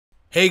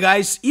Hey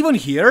guys, Ivan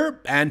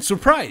here, and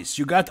surprise,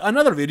 you got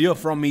another video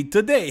from me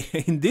today.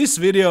 In this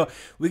video,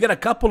 we got a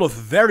couple of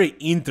very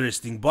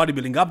interesting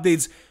bodybuilding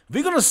updates.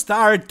 We're gonna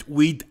start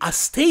with a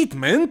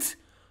statement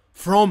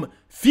from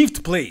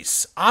 5th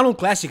place, Arnold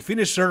Classic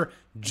finisher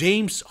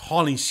James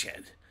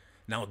Hollingshead.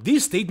 Now,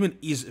 this statement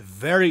is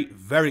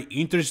very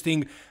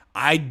interesting.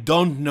 I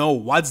don't know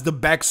what's the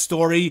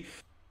backstory,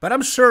 but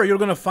I'm sure you're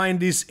gonna find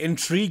this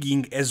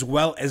intriguing as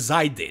well as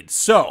I did.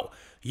 So,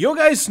 you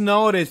guys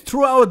know that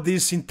throughout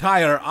this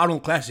entire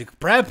Arnold Classic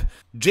prep,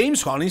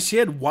 James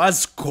Hollingshead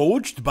was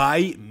coached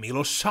by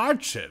Milos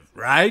Sarcev,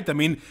 right? I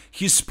mean,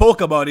 he spoke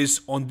about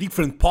this on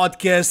different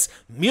podcasts,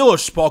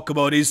 Milos spoke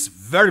about this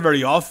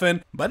very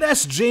often, but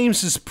as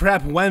James's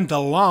prep went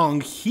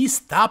along, he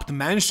stopped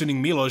mentioning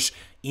Milos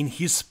in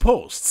his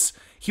posts.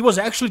 He was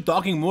actually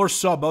talking more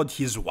so about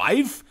his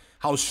wife,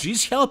 how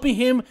she's helping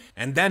him,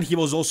 and then he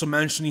was also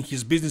mentioning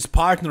his business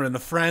partner and a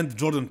friend,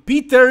 Jordan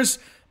Peters.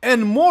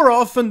 And more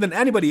often than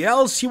anybody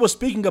else, he was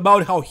speaking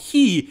about how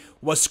he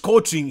was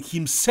coaching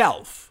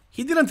himself.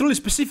 He didn't really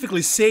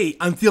specifically say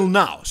until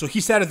now, so he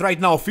said it right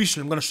now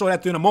officially. I'm gonna show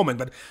that to you in a moment,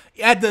 but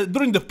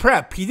during the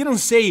prep, he didn't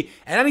say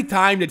at any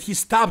time that he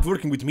stopped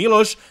working with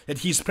Milos, that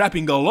he's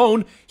prepping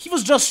alone. He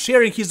was just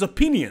sharing his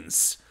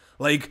opinions.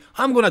 Like,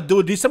 I'm gonna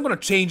do this, I'm gonna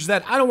change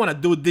that, I don't wanna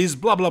do this,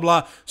 blah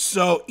blah.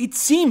 So it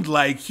seemed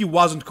like he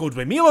wasn't coached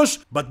by Milos,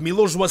 but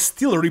Milos was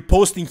still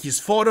reposting his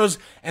photos,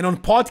 and on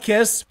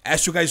podcasts,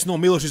 as you guys know,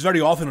 Milos is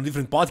very often on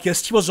different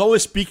podcasts, he was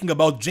always speaking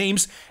about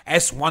James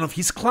as one of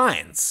his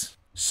clients.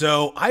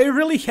 So I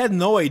really had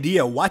no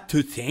idea what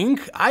to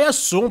think. I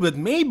assumed that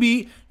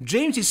maybe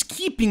James is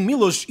keeping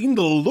Milos in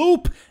the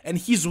loop and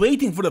he's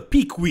waiting for the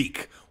peak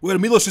week, where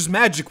Milos's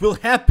magic will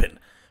happen.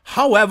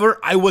 However,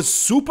 I was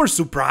super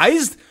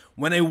surprised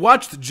when I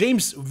watched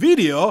James'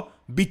 video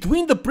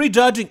between the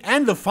prejudging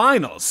and the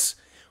finals,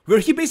 where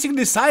he basically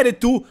decided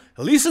to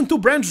listen to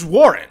Branch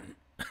Warren.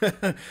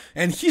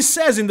 And he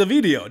says in the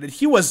video that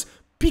he was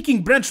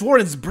picking Branch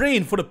Warren's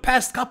brain for the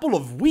past couple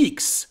of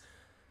weeks.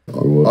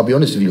 I'll be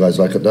honest with you guys,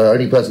 like the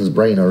only person's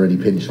brain I already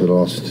pinched for the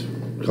last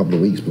couple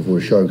of weeks before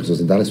a show, because I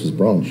was in Dallas, was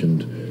Branch,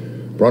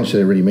 and Branch said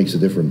it really makes a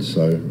difference,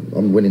 so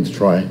I'm willing to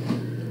try.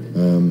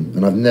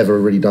 And I've never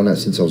really done that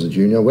since I was a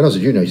junior. When I was a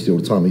junior, I used to do it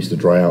all the time. I used to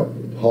dry out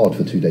hard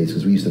for 2 days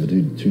because we used to have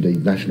a two-day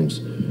nationals,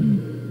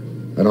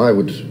 and I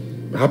would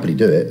happily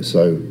do it.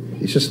 So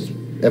it's just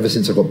ever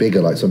since I got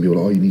bigger, like some people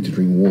are like, oh, you need to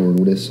drink water and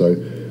all this. So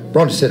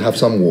Branch said have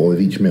some water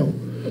with each meal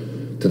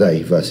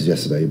today versus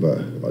yesterday,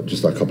 but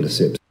just like a couple of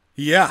sips.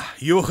 Yeah,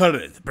 you heard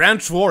it.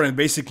 Branch Warren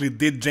basically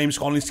did James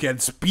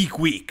Hollingshead's peak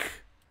week.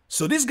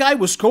 So this guy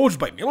was coached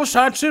by Milos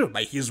Sarcev,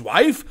 by his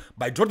wife,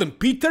 by Jordan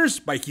Peters,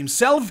 by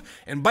himself,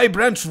 and by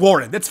Branch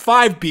Warren. That's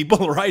 5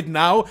 people right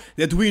now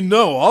that we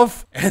know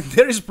of, and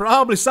there is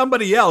probably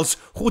somebody else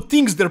who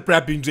thinks they're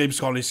prepping James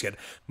Hollingshead.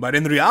 But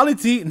in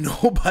reality,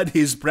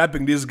 nobody is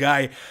prepping this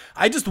guy.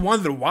 I just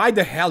wonder why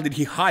the hell did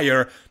he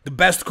hire the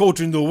best coach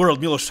in the world,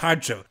 Milos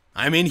Sarcev?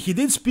 I mean, he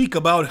did speak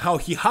about how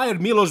he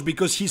hired Milos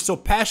because he's so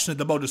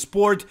passionate about the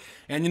sport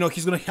and, you know,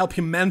 he's gonna help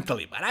him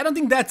mentally, but I don't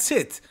think that's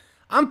it.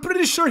 I'm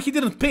pretty sure he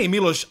didn't pay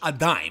Milos a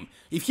dime.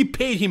 If he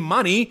paid him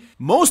money,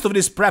 most of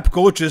these prep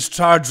coaches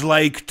charge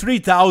like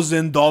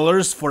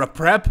 $3,000 for a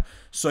prep,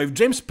 so if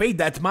James paid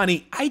that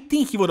money, I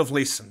think he would have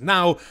listened.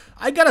 Now,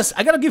 I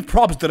gotta give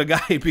props to the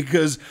guy,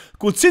 because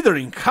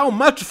considering how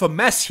much of a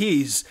mess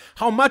he is,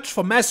 how much of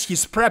a mess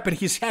his prep and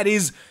his head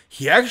is,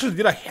 he actually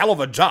did a hell of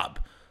a job.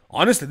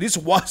 Honestly, this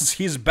was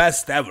his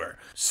best ever.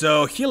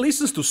 So he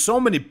listens to so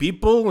many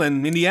people,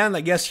 and in the end,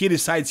 I guess he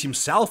decides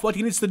himself what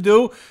he needs to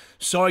do.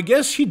 So I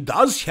guess he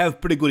does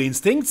have pretty good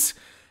instincts.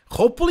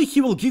 Hopefully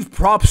he will give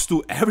props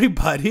to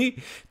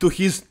everybody, to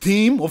his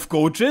team of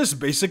coaches,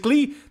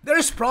 basically.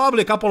 There's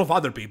probably a couple of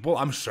other people,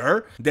 I'm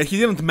sure, that he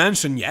didn't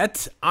mention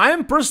yet. I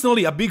am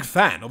personally a big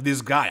fan of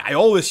this guy, I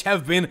always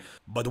have been,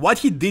 but what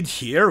he did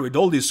here with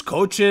all these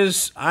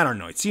coaches, I don't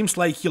know, it seems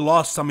like he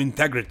lost some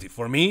integrity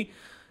for me.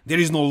 There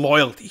is no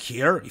loyalty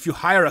here. If you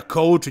hire a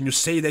coach and you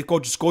say that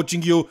coach is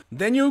coaching you,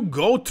 then you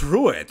go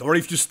through it. Or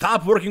if you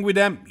stop working with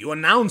them, you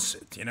announce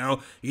it, you know?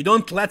 You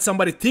don't let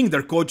somebody think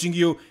they're coaching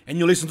you and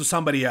you listen to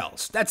somebody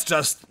else. That's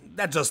just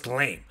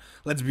lame,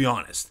 let's be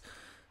honest.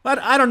 But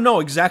I don't know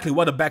exactly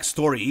what the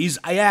backstory is.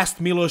 I asked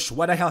Milos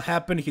what the hell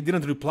happened, he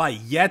didn't reply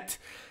yet.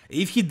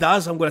 If he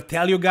does, I'm gonna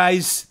tell you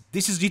guys,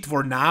 this is it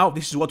for now,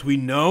 this is what we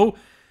know.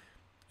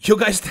 You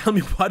guys tell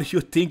me what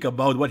you think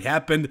about what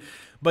happened.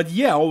 But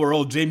yeah,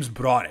 overall, James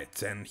brought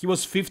it, and he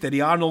was 5th at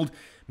the Arnold.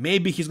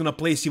 Maybe he's gonna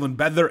place even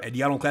better at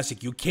the Arnold Classic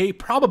UK,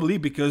 probably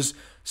because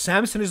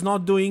Samson is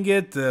not doing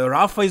it,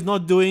 Rafa is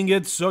not doing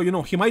it, so, you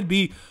know, he might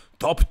be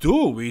top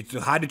 2 with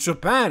Hadi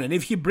Japan, and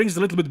if he brings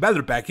a little bit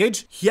better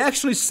package, he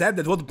actually said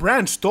that what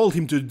Branch told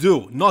him to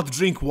do, not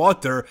drink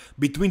water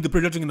between the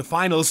prejudging and the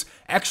finals,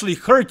 actually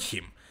hurt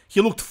him.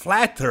 He looked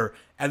flatter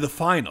at the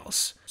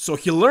finals. So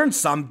he learned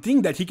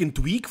something that he can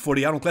tweak for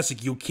the Arnold Classic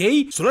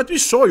UK. So let me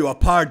show you a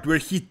part where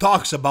he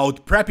talks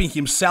about prepping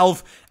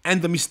himself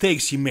and the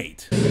mistakes he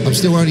made. I'm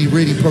still only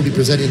really probably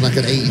presenting like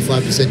an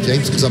 85%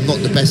 James, because I'm not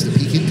the best at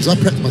peaking, because I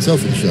prepped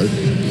myself for the show.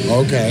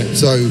 Okay,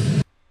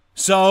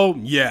 So,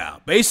 yeah,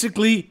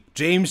 basically,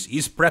 James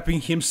is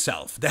prepping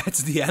himself.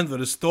 That's the end of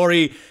the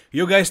story.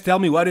 You guys tell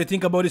me what do you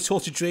think about this whole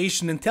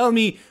situation, and tell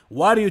me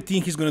what do you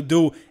think he's gonna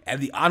do at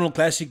the Arnold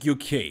Classic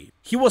UK.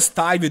 He was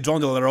tied with John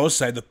De La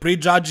Rosa at the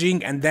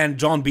pre-judging, and then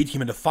John beat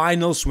him in the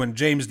finals when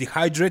James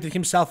dehydrated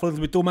himself a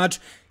little bit too much.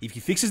 If he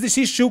fixes this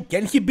issue,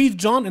 can he beat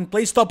John and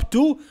place top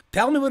 2?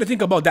 Tell me what you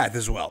think about that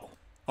as well.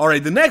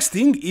 Alright, the next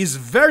thing is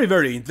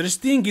very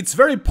interesting. It's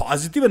very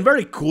positive and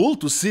very cool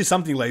to see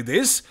something like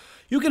this.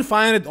 You can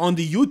find it on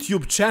the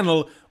YouTube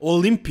channel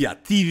Olympia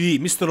TV,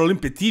 Mr.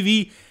 Olympia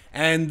TV,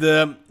 and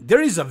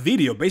there is a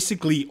video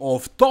basically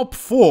of top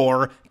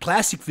 4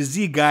 classic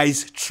physique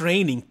guys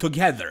training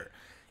together.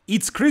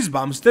 It's Chris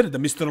Bumstead, the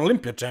Mr.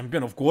 Olympia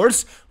champion, of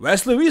course,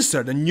 Wesley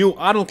Visser, the new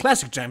Arnold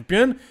Classic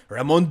champion,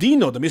 Ramon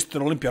Dino, the Mr.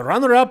 Olympia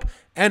runner-up,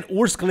 and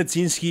Urs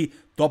Kalecinski,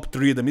 top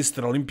 3, the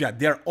Mr. Olympia.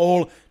 They're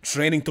all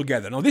training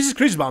together. Now this is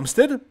Chris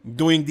Bumstead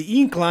doing the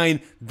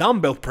incline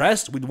dumbbell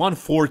press with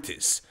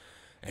 140s.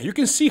 And you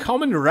can see how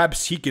many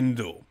reps he can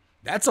do.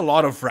 That's a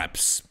lot of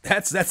reps.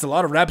 That's a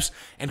lot of reps,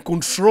 and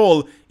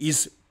control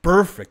is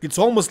perfect. It's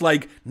almost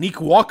like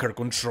Nick Walker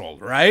control,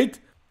 right?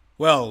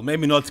 Well,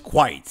 maybe not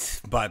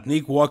quite, but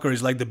Nick Walker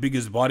is like the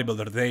biggest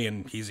bodybuilder today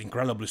and he's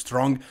incredibly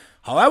strong.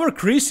 However,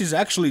 Chris is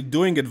actually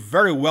doing it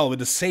very well with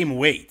the same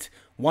weight,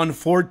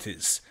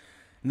 140s.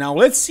 Now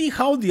let's see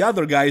how the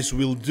other guys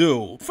will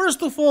do.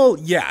 First of all,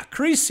 yeah,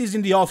 Chris is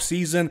in the off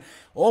season.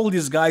 All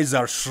these guys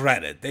are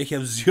shredded. They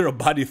have 0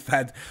 body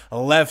fat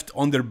left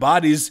on their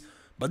bodies,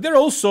 but they're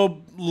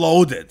also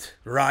loaded,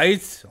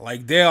 right?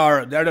 Like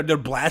they're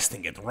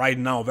blasting it right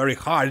now very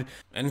hard.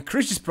 And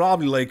Chris is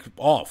probably like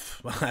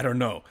off. I don't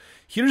know.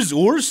 Here's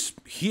Urs.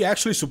 He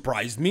actually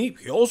surprised me.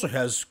 He also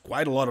has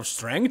quite a lot of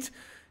strength.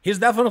 He's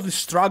definitely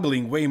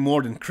struggling way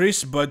more than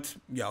Chris, but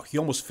yeah, he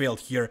almost failed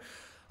here.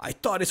 I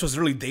thought this was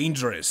really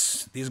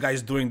dangerous. These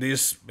guys doing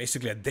this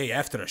basically a day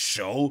after a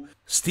show.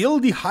 Still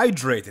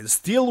dehydrated,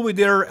 still with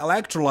their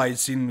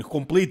electrolytes in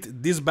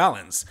complete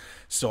disbalance.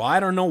 So I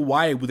don't know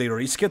why would they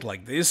risk it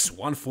like this.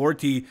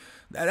 140,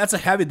 that's a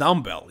heavy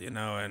dumbbell, you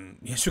know, and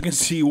as you can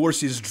see,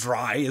 Urs is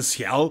dry as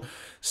hell.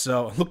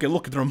 So look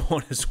at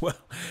Ramon as well.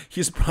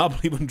 He's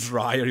probably even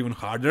drier, even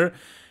harder.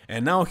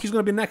 And now he's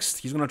gonna be next.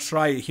 He's gonna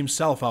try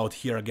himself out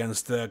here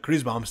against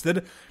Chris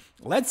Bumstead.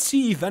 Let's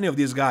see if any of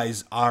these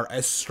guys are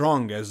as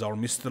strong as our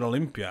Mr.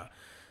 Olympia.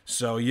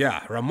 So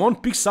yeah, Ramon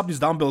picks up these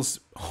dumbbells.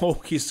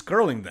 Oh, he's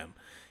curling them.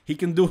 He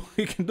can do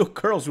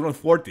curls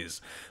with 140s.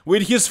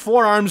 With his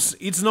forearms,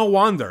 it's no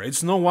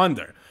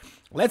wonder.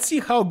 Let's see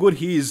how good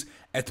he is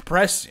at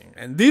pressing.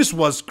 And this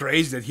was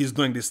crazy that he's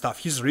doing this stuff.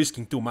 He's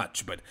risking too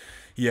much, but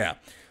yeah.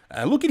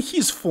 Look at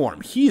his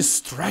form. He is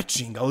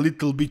stretching a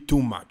little bit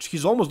too much.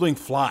 He's almost doing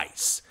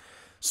flies.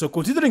 So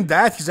considering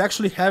that,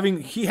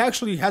 he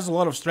actually has a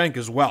lot of strength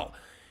as well.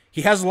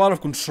 He has a lot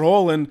of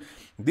control, and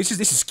this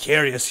is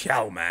scary as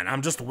hell, man.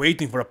 I'm just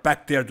waiting for a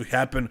pec tear to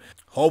happen.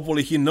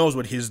 Hopefully he knows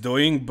what he's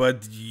doing,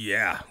 but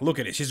yeah, look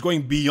at this. He's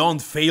going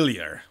beyond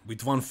failure with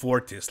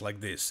 140s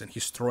like this, and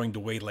he's throwing the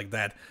weight like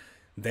that.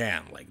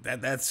 Damn, like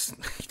that's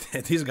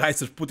these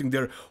guys are putting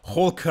their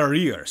whole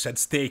careers at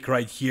stake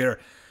right here.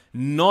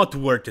 Not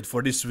worth it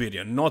for this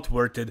video, not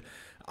worth it.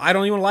 I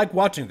don't even like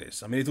watching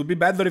this. I mean, it would be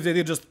better if they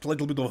did just a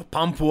little bit of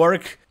pump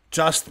work,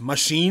 just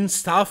machine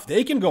stuff.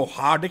 They can go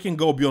hard, they can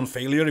go beyond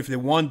failure if they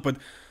want, but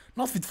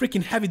not with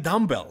freaking heavy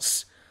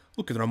dumbbells.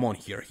 Look at Ramon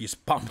here, he's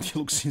pumped, he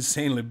looks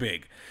insanely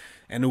big.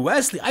 And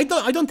Wesley, I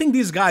don't think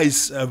these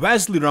guys,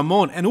 Wesley,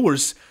 Ramon, and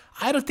Urs,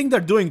 I don't think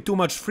they're doing too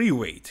much free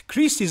weight.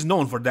 Chris is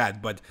known for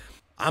that, but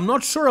I'm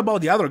not sure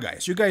about the other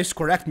guys. You guys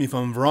correct me if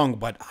I'm wrong,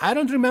 but I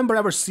don't remember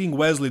ever seeing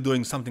Wesley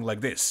doing something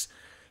like this.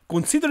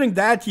 Considering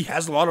that he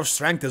has a lot of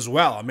strength as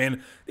well. I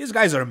mean, these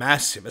guys are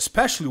massive,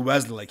 especially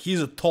Wesley. Like,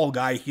 he's a tall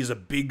guy, he's a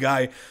big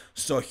guy,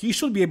 so he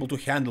should be able to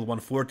handle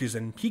 140s,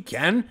 and he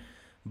can.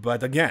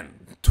 But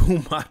again,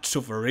 too much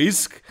of a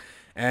risk,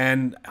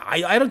 and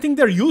I don't think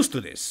they're used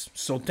to this.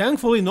 So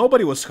thankfully,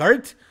 nobody was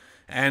hurt,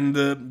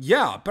 and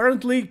yeah,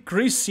 apparently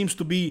Chris seems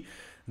to be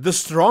the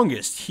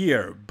strongest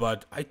here,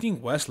 but I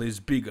think Wesley is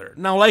bigger.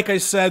 Now, like I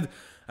said,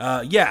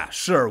 yeah,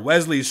 sure,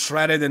 Wesley is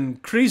shredded,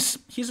 and Chris,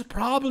 he's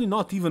probably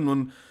not even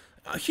on...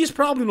 he's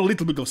probably on a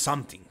little bit of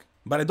something,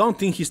 but I don't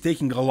think he's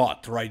taking a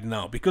lot right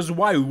now, because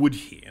why would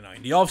he? You know,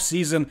 in the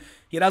off-season,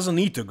 he doesn't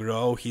need to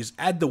grow, he's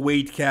at the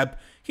weight cap,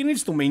 he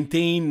needs to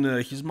maintain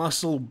his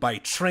muscle by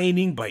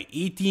training, by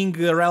eating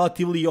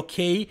relatively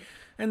okay,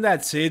 and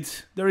that's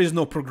it. There is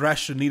no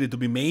progression needed to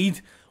be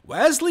made.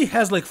 Wesley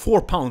has like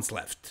 4 pounds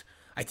left.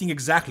 I think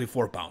exactly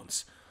 4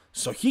 pounds.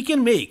 So he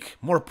can make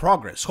more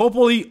progress.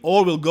 Hopefully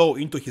all will go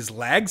into his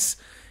legs.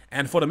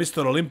 And for the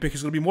Mr. Olympic,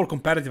 he's going to be more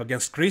competitive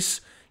against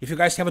Chris. If you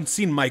guys haven't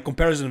seen my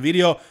comparison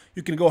video,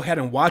 you can go ahead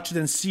and watch it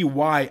and see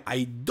why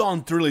I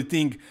don't really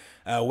think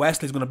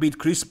Wesley is going to beat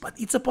Chris. But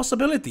it's a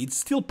possibility. It's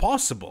still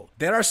possible.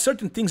 There are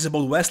certain things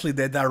about Wesley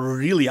that are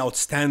really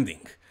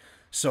outstanding.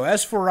 So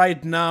as for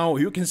right now,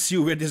 you can see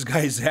where this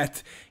guy is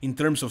at in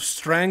terms of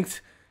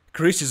strength.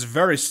 Chris is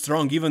very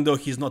strong, even though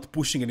he's not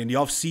pushing it in the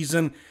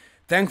off-season.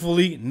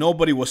 Thankfully,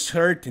 nobody was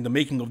hurt in the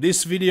making of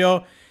this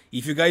video.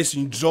 If you guys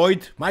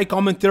enjoyed my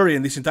commentary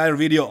and this entire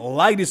video,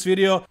 like this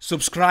video,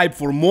 subscribe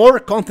for more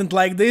content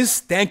like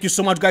this. Thank you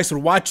so much guys for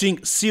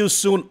watching. See you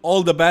soon.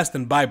 All the best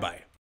and bye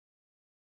bye.